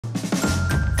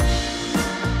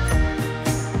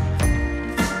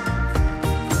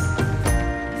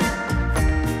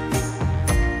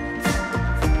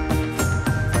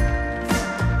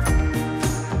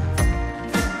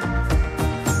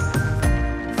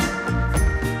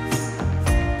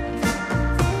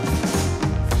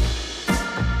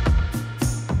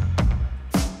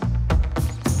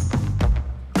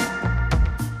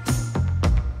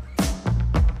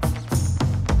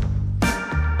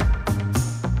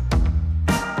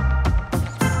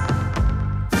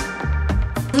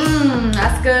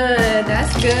That's good,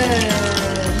 that's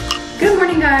good. Good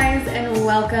morning guys, and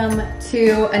welcome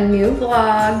to a new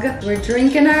vlog. We're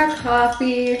drinking our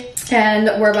coffee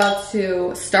and we're about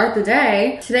to start the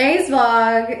day. Today's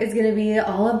vlog is gonna be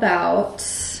all about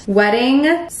wedding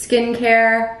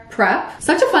skincare prep.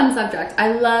 Such a fun subject.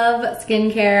 I love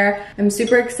skincare. I'm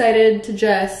super excited to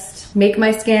just make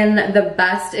my skin the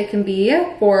best it can be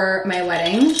for my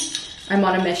wedding. I'm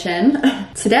on a mission.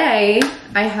 Today,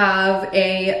 I have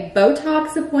a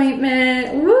Botox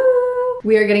appointment. Woo!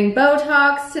 We are getting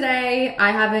Botox today.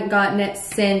 I haven't gotten it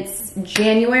since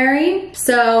January.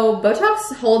 So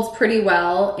Botox holds pretty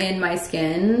well in my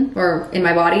skin, or in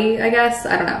my body, I guess.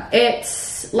 I don't know.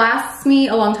 It lasts me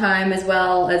a long time, as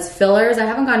well as fillers. I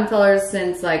haven't gotten fillers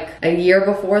since like a year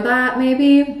before that,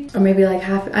 maybe. Or maybe like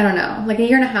half, I don't know, like a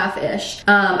year and a half-ish.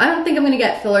 I don't think I'm gonna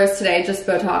get fillers today, just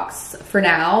Botox for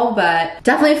now, but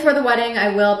definitely for the wedding,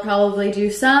 I will probably do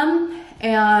some.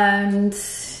 And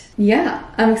yeah,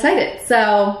 I'm excited.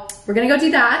 So we're gonna go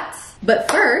do that.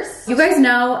 But first, you guys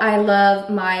know I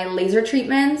love my laser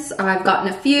treatments. I've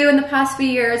gotten a few in the past few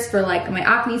years for like my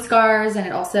acne scars, and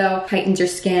it also heightens your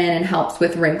skin and helps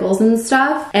with wrinkles and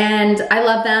stuff. And I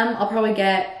love them. I'll probably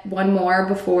get one more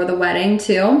before the wedding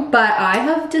too. But I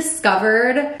have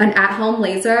discovered an at-home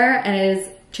laser and it has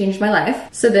changed my life.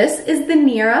 So this is the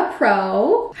NIRA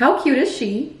Pro. How cute is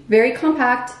she? Very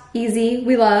compact, easy,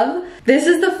 we love. This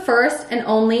is the first and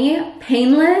only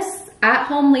painless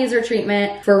at-home laser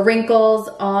treatment for wrinkles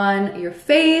on your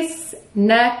face,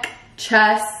 neck,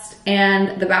 chest,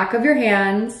 and the back of your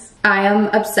hands. I am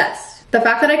obsessed. The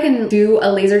fact that I can do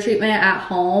a laser treatment at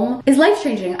home is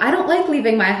life-changing. I don't like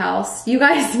leaving my house. You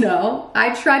guys know.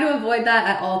 I try to avoid that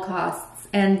at all costs.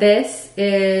 And this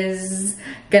is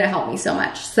gonna help me so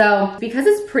much. So because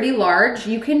it's pretty large,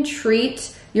 you can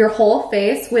treat your whole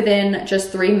face within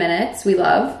just 3 minutes. We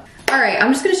love. All right,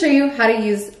 I'm just gonna show you how to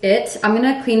use it. I'm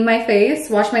gonna clean my face,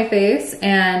 wash my face,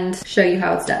 and show you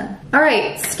how it's done. All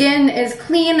right, skin is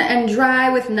clean and dry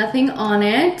with nothing on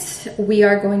it. We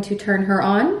are going to turn her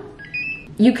on.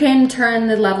 You can turn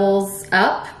the levels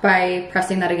up by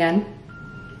pressing that again.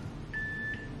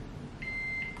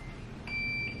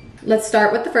 Let's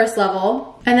start with the first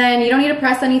level. And then you don't need to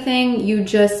press anything. You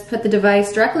just put the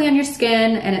device directly on your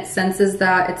skin and it senses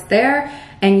that it's there,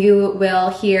 and you will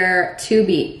hear 2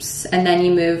 beeps, and then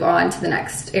you move on to the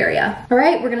next area. All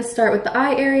right, we're gonna start with the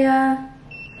eye area.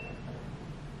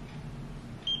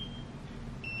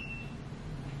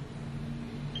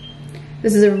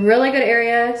 This is a really good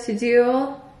area to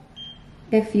do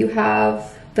if you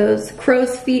have those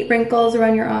crow's feet wrinkles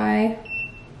around your eye.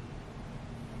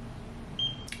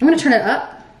 I'm gonna turn it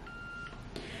up.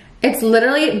 It's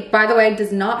literally, by the way,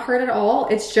 does not hurt at all.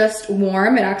 It's just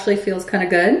warm. It actually feels kind of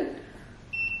good.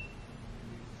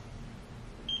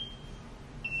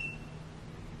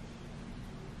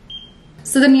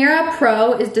 So the NIRA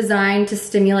Pro is designed to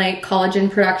stimulate collagen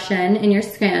production in your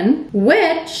skin,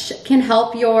 which can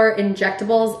help your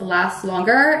injectables last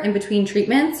longer in between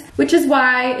treatments, which is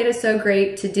why it is so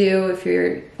great to do if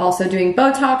you're also doing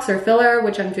Botox or filler,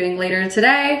 which I'm doing later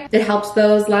today. It helps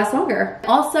those last longer.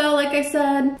 Also, like I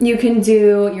said, you can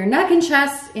do your neck and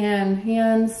chest and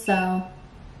hands, so.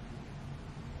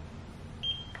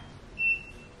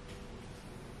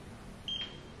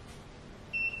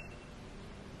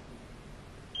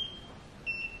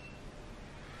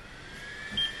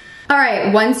 All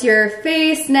right, once your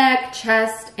face, neck,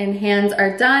 chest, and hands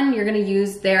are done, you're gonna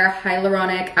use their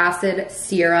hyaluronic acid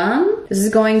serum. This is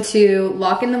going to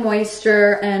lock in the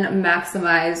moisture and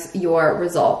maximize your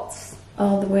results.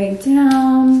 All the way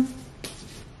down.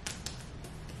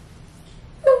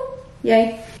 Ooh,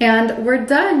 yay. And we're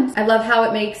done. I love how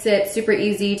it makes it super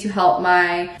easy to help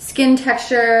my skin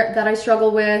texture that I struggle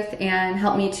with and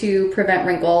help me to prevent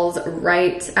wrinkles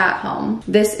right at home.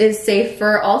 This is safe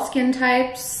for all skin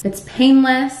types. It's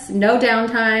painless, no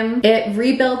downtime. It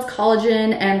rebuilds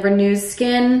collagen and renews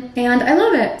skin, and I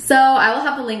love it. So I will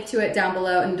have a link to it down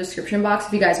below in the description box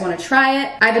if you guys wanna try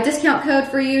it. I have a discount code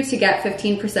for you to get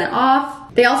 15%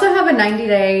 off. They also have a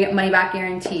 90-day money-back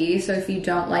guarantee, so if you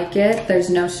don't like it,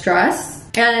 there's no stress.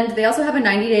 And they also have a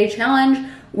 90-day challenge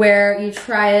where you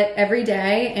try it every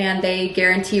day and they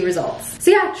guarantee results.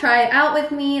 So yeah, try it out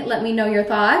with me. Let me know your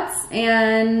thoughts.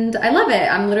 And I love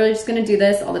it. I'm literally just gonna do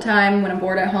this all the time when I'm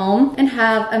bored at home and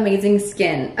have amazing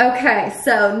skin. Okay,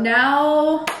 so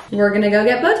now we're gonna go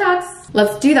get Botox.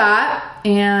 Let's do that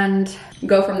and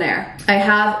go from there. I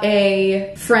have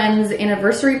a friend's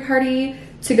anniversary party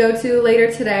to go to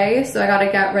later today, so I gotta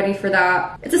get ready for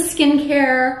that. It's a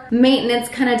skincare maintenance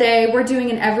kind of day. We're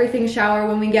doing an everything shower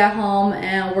when we get home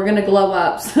and we're gonna glow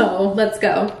up, so let's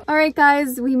go. All right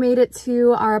guys, we made it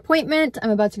to our appointment. I'm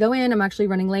about to go in. I'm actually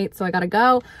running late, so I gotta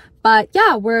go. But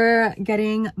yeah, we're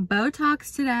getting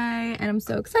Botox today and I'm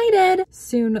so excited.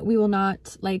 Soon we will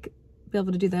not like be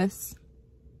able to do this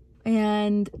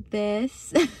and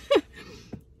this.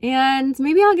 And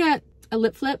maybe I'll get a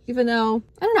lip flip, even though,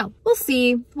 I don't know, we'll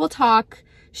see, we'll talk.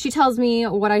 She tells me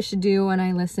what I should do and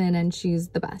I listen, and she's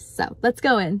the best. So let's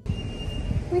go in.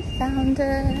 We found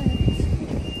it.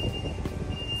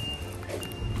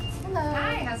 Hello.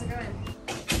 Hi, how's it going?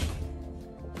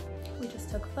 We just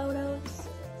took photos.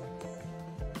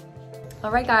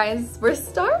 All right guys, we're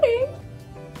starting.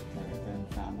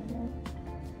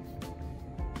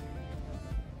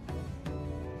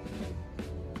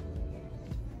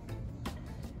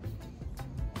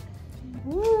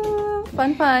 Woo,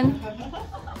 fun, fun.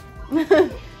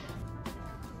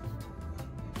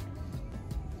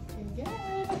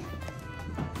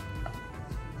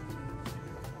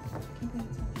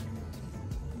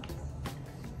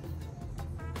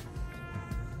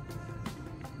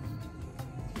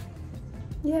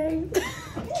 Yay.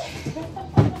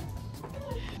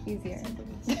 Easier.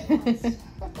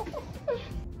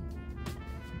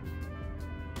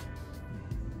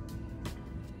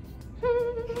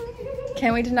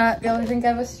 Can't wait to not be able to drink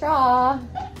out of a straw.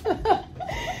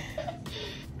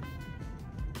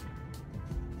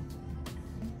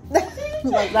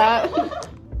 Love that.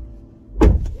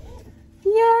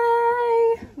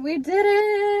 Yay! We did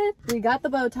it! We got the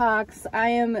Botox. I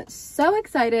am so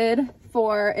excited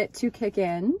for it to kick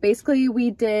in. Basically,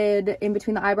 we did in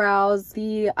between the eyebrows,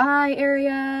 the eye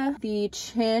area, the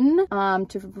chin,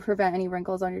 to prevent any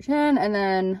wrinkles on your chin, and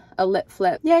then a lip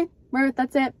flip. Yay!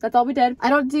 That's it. That's all we did. I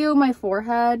don't do my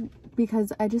forehead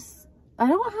because I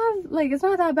don't have, like, it's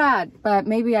not that bad, but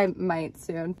maybe I might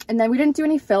soon. And then we didn't do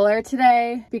any filler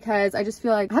today because I just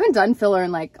feel like I haven't done filler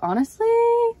in, like, honestly,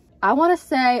 I want to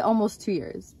say almost 2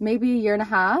 years, maybe a year and a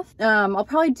half. I'll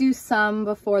probably do some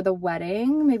before the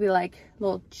wedding, maybe like a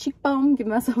little cheekbone, give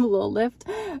myself a little lift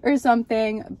or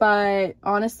something. But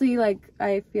honestly, like,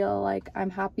 I feel like I'm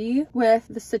happy with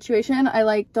the situation.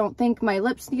 I don't think my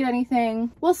lips need anything.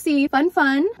 We'll see. Fun,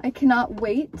 fun. I cannot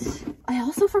wait. I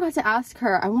also forgot to ask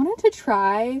her. I wanted to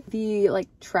try the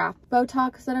trap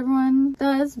Botox that everyone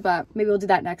does, but maybe we'll do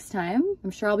that next time. I'm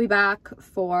sure I'll be back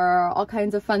for all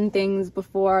kinds of fun things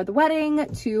before the wedding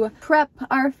to prep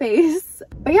our face.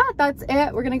 But yeah, that's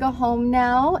it. We're gonna go home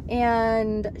now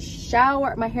and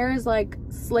shower. My hair is like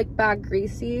slick back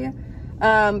greasy,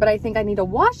 but I think I need to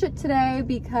wash it today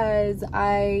because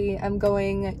I am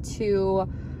going to,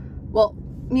 well,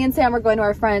 me and Sam are going to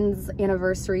our friend's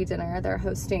anniversary dinner. They're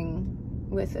hosting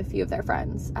with a few of their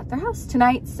friends at their house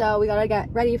tonight, so we gotta get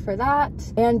ready for that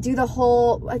and do the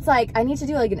whole, it's like I need to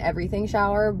do like an everything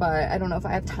shower, but I don't know if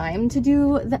I have time to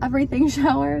do the everything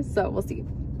shower, so we'll see.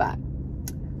 But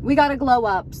we gotta glow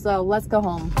up, so let's go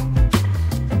home.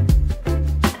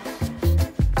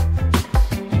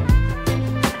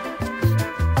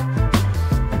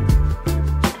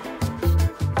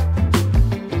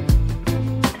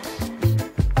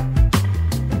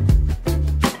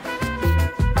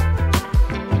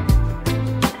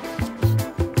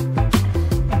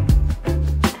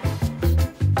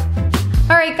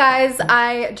 Alright guys,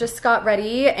 I just got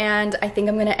ready and I think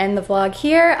I'm gonna end the vlog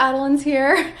here. Adeline's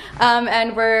here,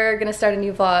 and we're gonna start a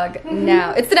new vlog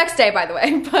now. It's the next day, by the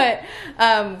way, but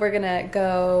we're gonna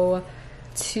go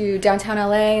to downtown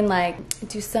LA and like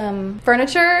do some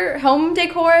furniture, home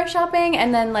decor shopping,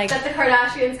 and then like That the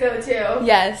Kardashians go to.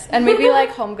 yes, and maybe like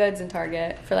Home Goods and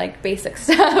Target for like basic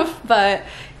stuff. But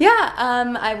yeah,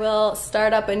 I will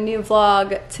start up a new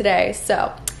vlog today,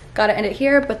 so gotta end it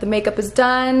here, but the makeup is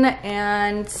done,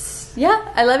 and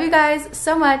yeah, I love you guys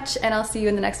so much, and I'll see you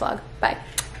in the next vlog. Bye.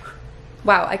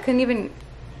 Wow, I couldn't even,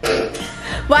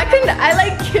 why couldn't I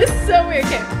like kiss so weird?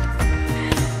 Okay.